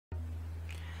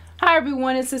Hi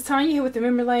everyone, this is Tanya here with the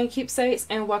Memory Lane Keepsakes,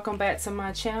 and welcome back to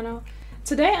my channel.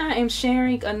 Today I am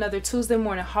sharing another Tuesday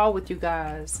morning haul with you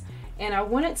guys, and I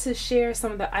wanted to share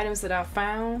some of the items that I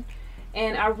found.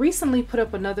 And I recently put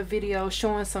up another video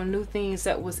showing some new things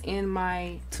that was in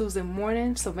my Tuesday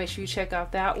morning, so make sure you check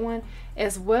out that one,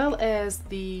 as well as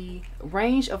the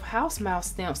range of house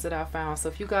mouse stamps that I found. So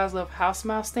if you guys love house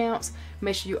mouse stamps,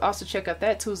 make sure you also check out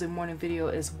that Tuesday morning video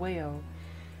as well.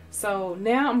 So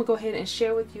now I'm gonna go ahead and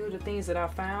share with you the things that I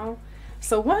found.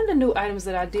 So one of the new items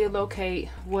that I did locate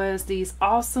was these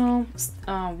awesome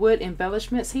wood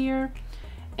embellishments here,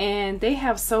 and they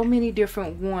have so many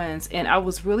different ones, and I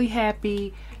was really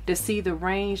happy to see the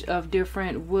range of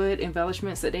different wood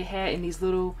embellishments that they had in these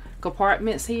little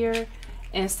compartments here.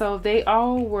 And so they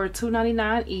all were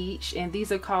 $2.99 each, and these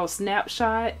are called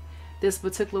Snapshot, this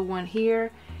particular one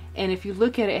here. And if you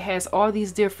look at it, it has all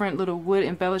these different little wood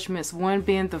embellishments, one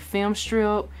being the film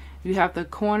strip. You have the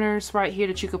corners right here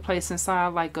that you could place inside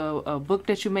like a book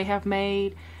that you may have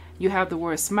made. You have the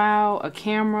word smile, a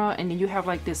camera, and then you have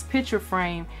like this picture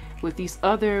frame with these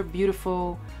other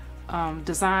beautiful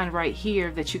design right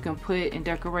here that you can put and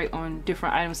decorate on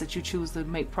different items that you choose to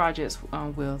make projects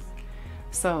with.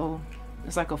 So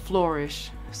it's like a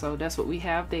flourish. So that's what we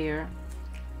have there.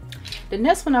 The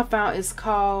next one I found is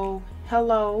called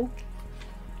Hello,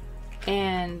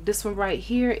 and this one right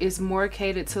here is more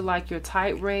catered to like your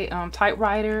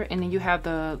typewriter, and then you have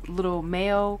the little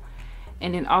mail,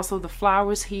 and then also the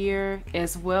flowers here,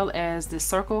 as well as the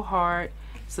circle heart.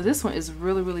 So this one is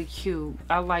really cute.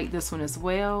 I like this one as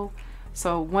well.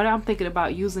 So what I'm thinking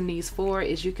about using these for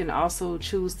is you can also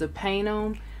choose to paint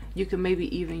them. You can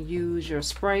maybe even use your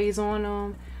sprays on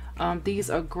them. These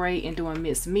are great in doing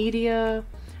mixed media.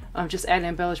 Just adding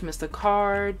embellishments to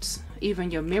cards, even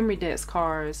your memory decks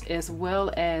cards, as well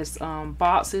as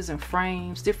boxes and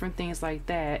frames, different things like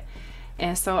that.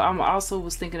 And so I also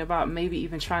was thinking about maybe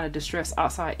even trying to distress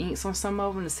outside inks on some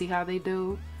of them to see how they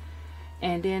do.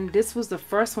 And then this was the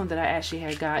first one that I actually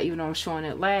had got, even though I'm showing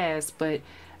it last. But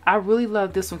I really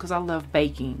love this one because I love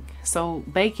baking. So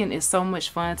baking is so much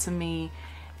fun to me,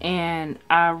 and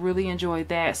I really enjoy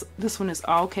that. So this one is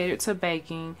all catered to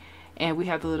baking. And we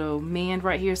have the little men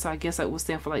right here, so I guess that would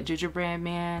stand for like gingerbread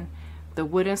men. The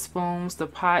wooden spoons, the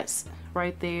pots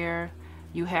right there.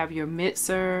 You have your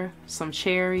mixer, some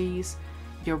cherries,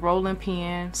 your rolling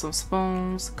pin, some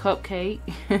spoons, cupcake,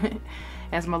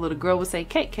 as my little girl would say,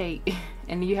 cake.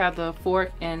 And then you have the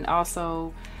fork and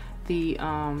also the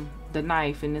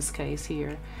knife in this case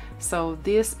here. So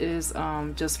this is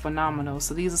just phenomenal.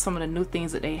 So these are some of the new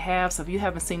things that they have. So if you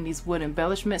haven't seen these wood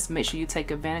embellishments, make sure you take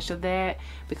advantage of that,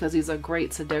 because these are great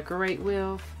to decorate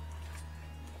with.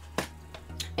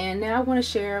 And now I want to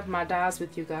share my dies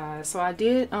with you guys. So I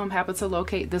did happen to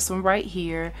locate this one right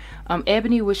here.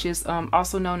 Ebony, which is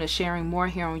also known as Sharing More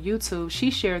here on YouTube, she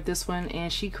shared this one,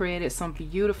 and she created some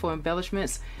beautiful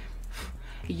embellishments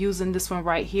using this one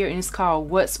right here, and it's called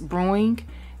What's Brewing.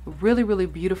 Really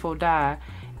beautiful die.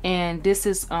 And this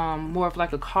is more of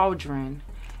like a cauldron,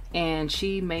 and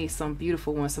she made some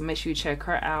beautiful ones, so make sure you check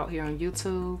her out here on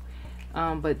YouTube.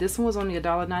 But this one was only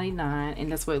 $1.99,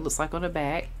 and that's what it looks like on the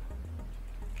back.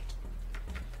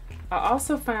 I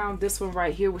also found this one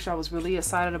right here, which I was really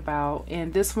excited about,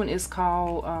 and this one is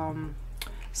called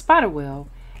Spiderweb,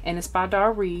 and it's by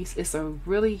Doris. It's a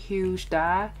really huge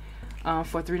die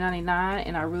for $3.99,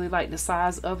 and I really like the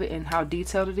size of it and how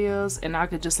detailed it is. And I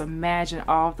could just imagine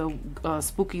all the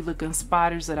spooky looking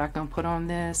spiders that I can put on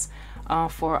this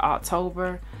for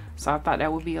October. So I thought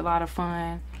that would be a lot of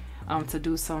fun to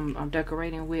do some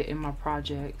decorating with in my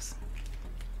projects.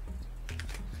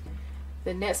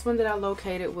 The next one that I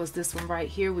located was this one right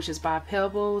here, which is by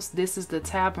Pebbles. This is the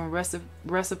tab and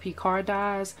recipe card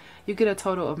dies. You get a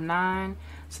total of 9.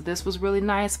 So this was really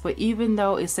nice. But even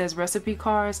though it says recipe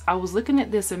cards, I was looking at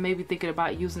this and maybe thinking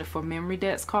about using it for memory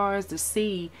decks cards to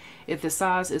see if the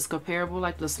size is comparable,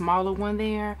 like the smaller one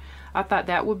there. I thought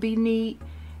that would be neat.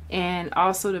 And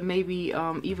also to maybe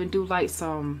even do like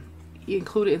some,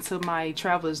 include it into my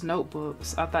traveler's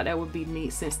notebooks. I thought that would be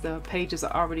neat since the pages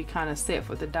are already kind of set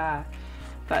for the die.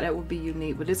 Thought that would be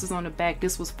unique. But this is on the back.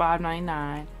 This was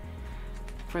 $5.99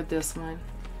 for this one.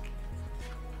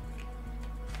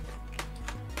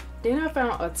 Then I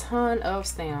found a ton of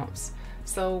stamps.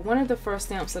 So one of the first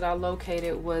stamps that I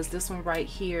located was this one right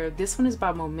here. This one is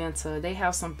by Momenta. They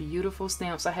have some beautiful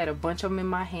stamps. I had a bunch of them in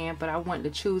my hand, but I wanted to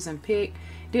choose and pick.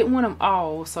 Didn't want them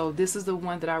all, so this is the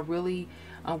one that I really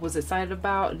was excited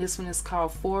about. This one is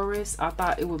called Forest. I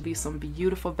thought it would be some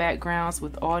beautiful backgrounds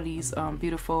with all these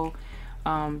beautiful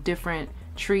different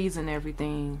trees and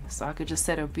everything, so I could just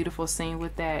set a beautiful scene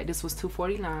with that. This was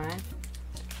 $2.49.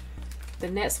 The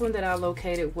next one that I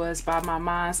located was by my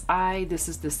mind's eye. This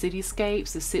is the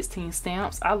Cityscapes, the 16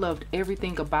 stamps. I loved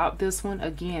everything about this one.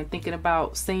 Again, thinking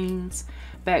about scenes,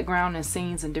 background and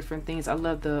scenes and different things. I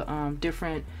love the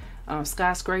different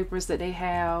skyscrapers that they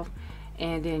have.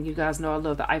 And then you guys know I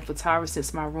love the Eiffel Tower,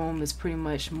 since my room is pretty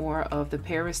much more of the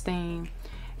Paris theme.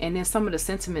 And then some of the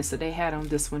sentiments that they had on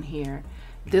this one here.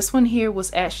 This one here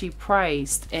was actually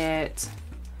priced at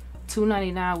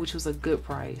 $2.99, which was a good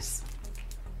price.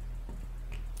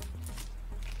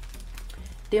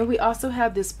 Then we also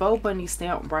have this Bow Bunny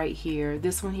stamp right here.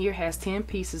 This one here has 10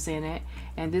 pieces in it,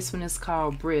 and this one is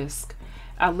called Brisk.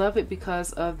 I love it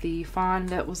because of the fawn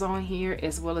that was on here,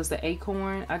 as well as the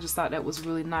acorn. I just thought that was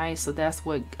really nice, so that's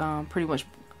what pretty much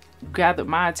gathered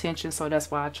my attention, so that's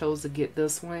why I chose to get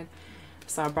this one.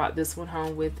 So I brought this one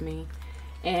home with me.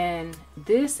 And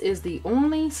this is the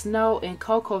only snow and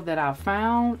cocoa that I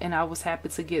found, and I was happy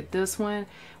to get this one.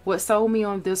 What sold me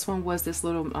on this one was this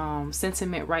little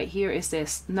sentiment right here. It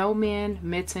says snowmen,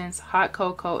 mittens, hot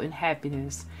cocoa, and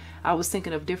happiness. I was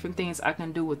thinking of different things I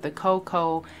can do with the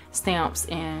cocoa stamps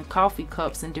and coffee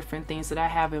cups and different things that I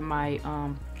have in my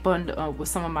bundle with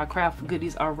some of my craft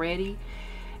goodies already.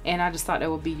 And I just thought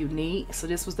that would be unique. So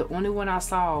this was the only one I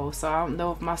saw. So I don't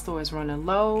know if my store is running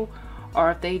low, or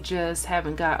if they just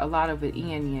haven't got a lot of it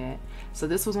in yet. So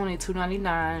this was only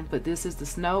 $2.99, but this is the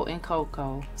snow and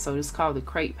cocoa. So it's called the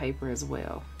crepe paper as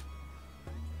well.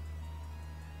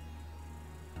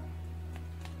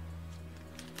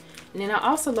 And then I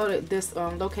also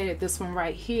located this one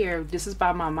right here. This is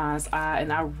by my mind's eye,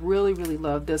 and I really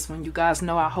love this one. You guys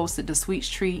know I hosted the Sweet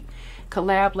Treat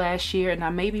collab last year, and I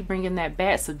may be bringing that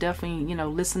back, so definitely, you know,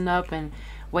 listen up and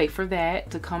wait for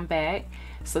that to come back.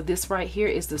 So this right here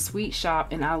is the Sweet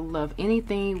Shop, and I love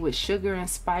anything with sugar and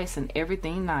spice and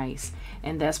everything nice.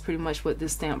 And that's pretty much what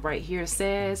this stamp right here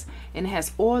says. And it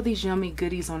has all these yummy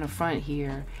goodies on the front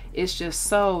here. It's just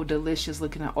so delicious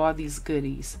looking at all these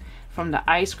goodies. From the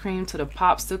ice cream to the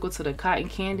popsicle to the cotton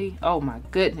candy. Oh my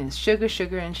goodness, sugar,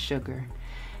 sugar, and sugar.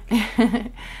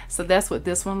 So that's what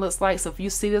this one looks like. So if you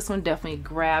see this one, definitely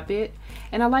grab it.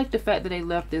 And I like the fact that they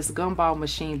left this gumball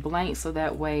machine blank, so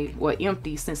that way, well,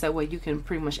 empty, since that way you can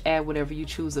pretty much add whatever you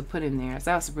choose to put in there.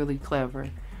 So that's really clever.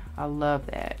 I love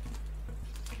that.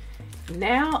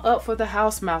 Now up for the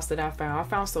house mouse that I found. I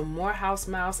found some more house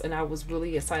mouse, and I was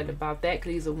really excited about that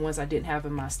because these are ones I didn't have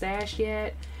in my stash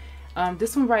yet.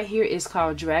 This one right here is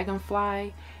called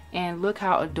Dragonfly, and look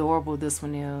how adorable this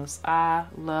one is. I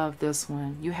love this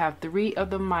one. You have 3 of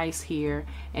the mice here,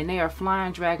 and they are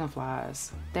flying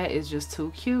dragonflies. That is just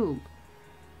too cute.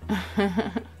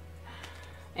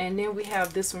 And then we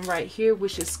have this one right here,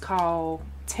 which is called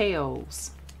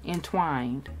Tails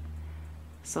Entwined.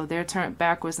 So they're turned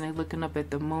backwards and they're looking up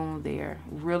at the moon there.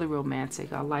 Really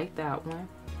romantic. I like that one.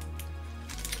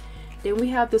 Then we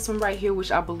have this one right here,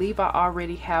 which I believe I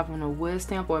already have on a wood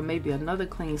stamp, or maybe another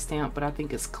clean stamp, but I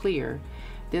think it's clear.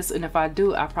 This, and if I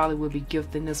do, I probably will be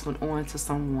gifting this one on to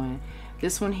someone.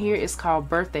 This one here is called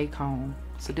Birthday Cone.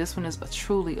 So this one is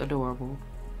truly adorable.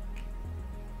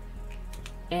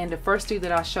 And the first 3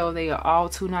 that I show, they are all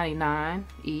 $2.99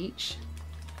 each.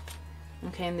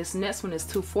 Okay, and this next one is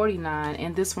 $2.49,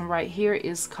 and this one right here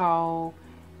is called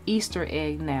Easter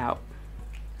Egg Nap.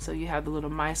 So you have the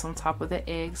little mice on top of the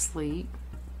egg sleep.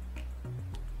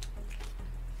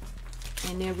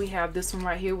 And then we have this one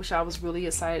right here, which I was really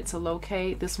excited to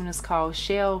locate. This one is called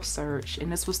Shell Search,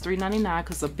 and this was $3.99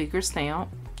 because a bigger stamp.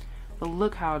 But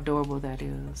look how adorable that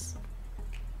is.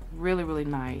 Really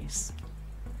nice.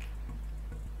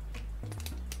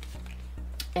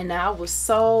 And I was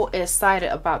so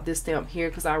excited about this stamp here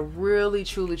because I really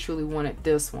truly wanted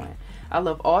this one. I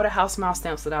love all the house mouse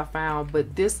stamps that I found,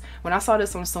 but this, when I saw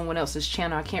this on someone else's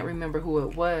channel, I can't remember who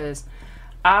it was,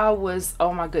 I was,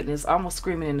 oh my goodness, almost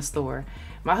screaming in the store.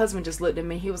 My husband just looked at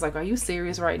me. He was like, are you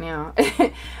serious right now?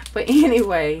 But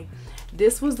anyway,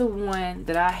 this was the one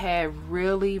that I had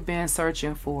really been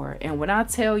searching for. And when I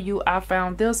tell you I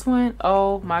found this one,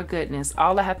 oh my goodness,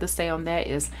 all I have to say on that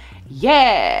is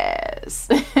yes.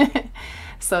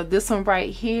 So this one right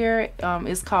here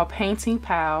is called Painting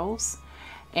Pals,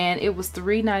 and it was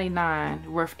 $3.99,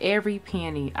 worth every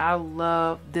penny. I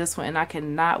love this one, and I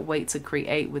cannot wait to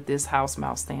create with this house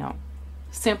mouse stamp.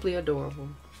 Simply adorable.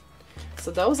 So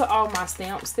those are all my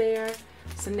stamps there.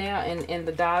 So now, and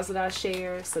the dies that I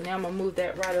share. So now I'm gonna move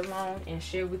that right along and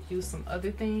share with you some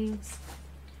other things.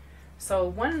 So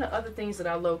one of the other things that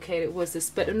I located was this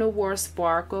Spit Noir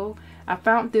Sparkle. I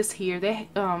found this here.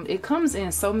 It comes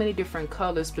in so many different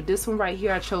colors, but this one right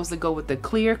here I chose to go with the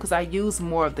clear because I use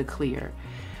more of the clear.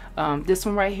 This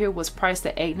one right here was priced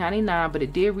at $8.99, but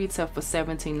it did retail for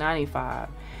 $17.95.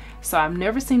 So I've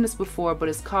never seen this before, but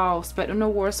it's called Spectrum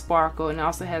Noir Sparkle, and it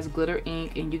also has glitter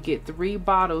ink, and you get 3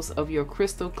 bottles of your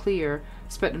crystal clear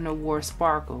Spectrum Noir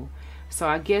Sparkle. So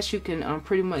I guess you can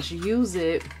pretty much use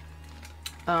it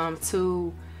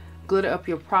to glitter up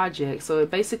your project. So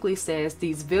it basically says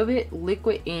these vivid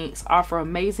liquid inks offer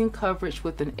amazing coverage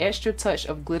with an extra touch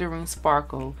of glittering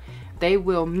sparkle. They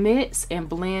will mix and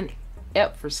blend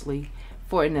effortlessly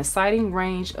for an exciting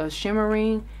range of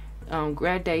shimmering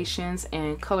gradations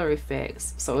and color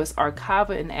effects. So it's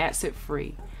archival and acid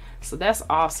free. So that's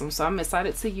awesome. So I'm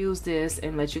excited to use this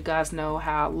and let you guys know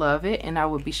how I love it, and I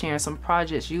will be sharing some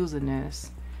projects using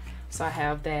this. So I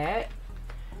have that.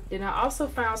 Then I also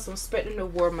found some Spectrum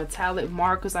Noir metallic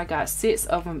markers. I got 6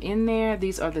 of them in there.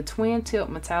 These are the twin tip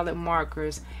metallic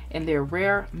markers, and they're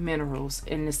rare minerals,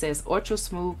 and it says ultra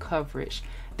smooth coverage.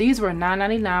 These were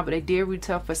 $9.99, but they did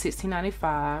retail for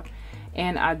 $16.95.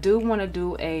 And I do want to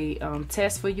do a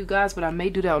test for you guys, but I may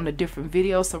do that on a different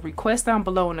video. So request down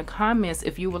below in the comments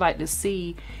if you would like to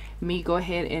see me go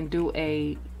ahead and do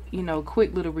a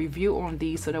quick little review on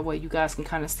these, so that way you guys can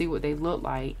kind of see what they look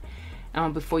like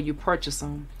before you purchase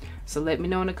them. So let me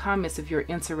know in the comments if you're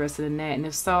interested in that, and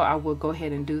if so, I will go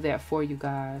ahead and do that for you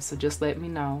guys. So just let me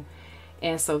know.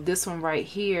 And so this one right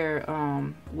here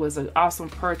was an awesome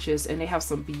purchase, and they have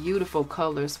some beautiful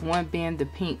colors, one being the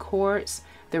pink quartz,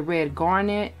 the red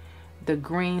garnet, the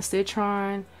green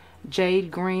citron,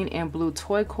 jade green and blue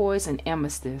turquoise, and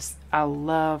amethyst. I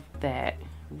love that.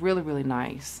 Really, really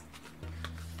nice.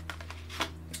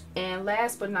 And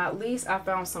last but not least, I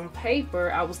found some paper.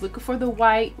 I was looking for the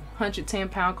white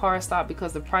 110-pound cardstock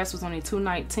because the price was only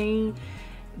 $2.19,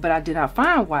 but I did not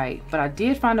find white. But I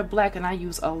did find a black, and I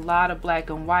use a lot of black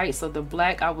and white. So the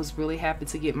black, I was really happy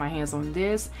to get my hands on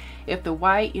this. If the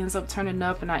white ends up turning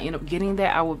up and I end up getting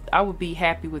that, I would be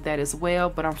happy with that as well.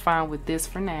 But I'm fine with this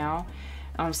for now.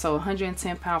 So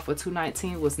 110 pounds for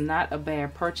 $2.19 was not a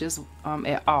bad purchase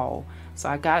at all. So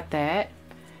I got that.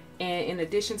 And in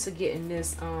addition to getting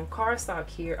this cardstock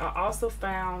here, I also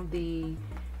found the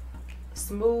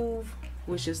smooth,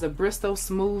 which is the Bristol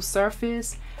Smooth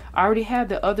Surface. I already have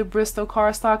the other Bristol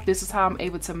cardstock. This is how I'm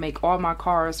able to make all my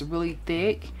cards really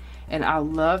thick, and I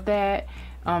love that.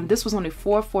 This was only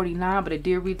 $4.49, but it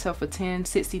did retail for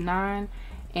 $10.69.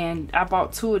 And I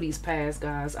bought 2 of these pads,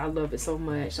 guys. I love it so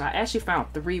much. I actually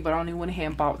found 3, but I only went ahead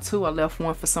and bought 2. I left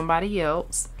one for somebody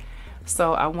else.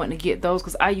 So I want to get those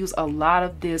because I use a lot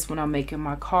of this when I'm making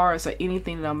my cards or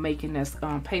anything that I'm making that's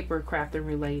paper crafting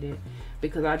related,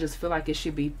 because I just feel like it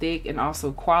should be thick and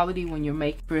also quality when you're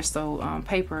making Bristol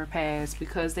paper pads,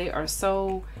 because they are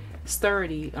so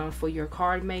sturdy for your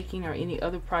card making or any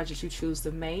other projects you choose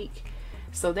to make.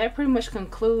 So that pretty much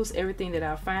concludes everything that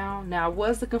I found. Now I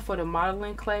was looking for the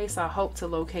modeling clay, so I hope to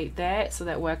locate that so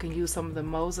that way I can use some of the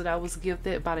molds that I was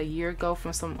gifted about a year ago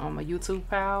from some a YouTube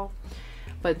pal.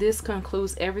 But this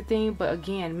concludes everything. But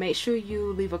again, make sure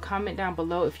you leave a comment down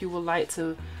below if you would like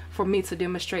for me to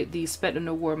demonstrate these Spectrum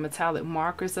Noir metallic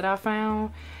markers that I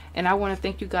found. And I want to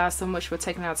thank you guys so much for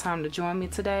taking out time to join me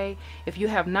today. If you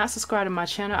have not subscribed to my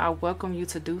channel, I welcome you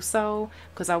to do so,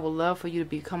 because I would love for you to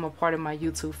become a part of my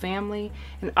YouTube family.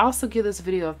 And also give this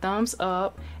video a thumbs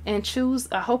up, and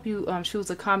I hope you choose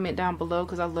a comment down below,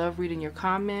 because I love reading your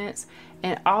comments.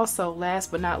 And also,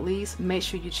 last but not least, make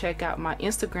sure you check out my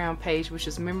Instagram page, which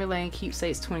is Memory Lane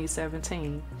Keepsakes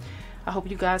 2017. I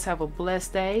hope you guys have a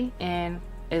blessed day, and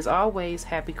as always,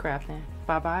 happy crafting.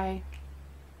 Bye bye.